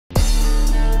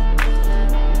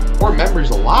4 members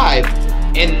alive,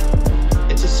 and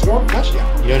it's a Swarm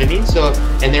touchdown. You know what I mean? So,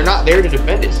 and they're not there to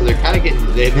defend it, so they're kind of getting.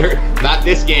 They're not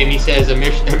this game. He says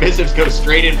Emissives goes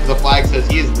straight in for the flag. Says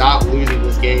he is not losing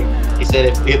this game. He said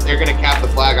if they're going to cap the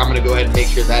flag, I'm going to go ahead and make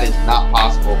sure that is not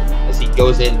possible. As he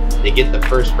goes in, they get the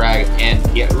first frag, and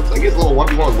yeah, it looks like his little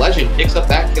 1v1 Legend picks up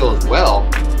that kill as well.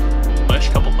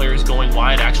 A couple players going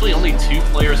wide. Actually, only 2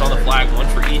 players on the flag, one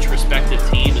for each respective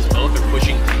team, as both are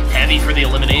pushing heavy for the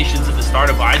eliminations at the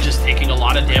start of I, just taking a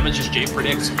lot of damage as Jay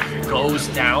predicts goes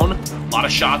down. A lot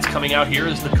of shots coming out here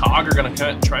as the COG are going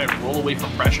to try and roll away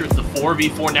from pressure. It's the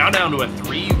 4v4, now down to a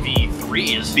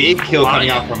 3v3. Big kill coming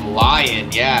out from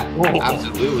Lion. Yeah,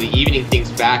 absolutely. Evening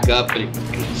things back up, but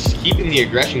keeping the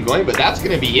aggression going, but that's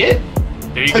going to be it.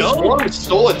 There you go. Swarm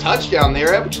stole a touchdown.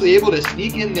 They're actually able to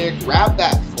sneak in there, grab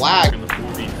that flag. In the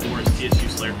 4v4 is TSU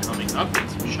Slayer coming up, and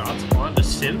some shots on the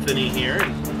Symphony here,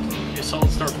 and a solid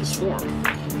start for the Swarm.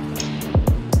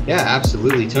 Yeah,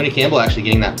 absolutely. Tony Campbell actually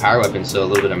getting that power weapon, so a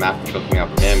little bit of map control coming out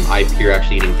from him. IPure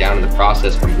actually getting down in the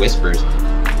process from Whispers.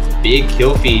 Big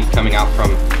kill feed coming out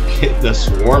from the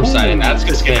Swarm side, and that's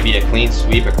just going to be a clean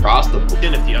sweep across the board.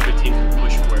 And if the other team can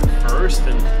push for it first,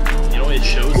 and it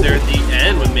shows there at the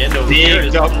end when Mando here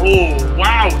is, oh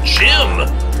wow, Jim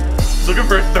he's looking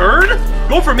for a third.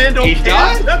 Go for Mando.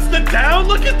 That's the down.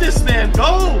 Look at this man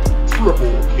go.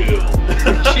 Triple kill.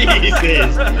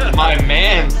 Jesus, my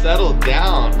man settled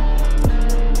down.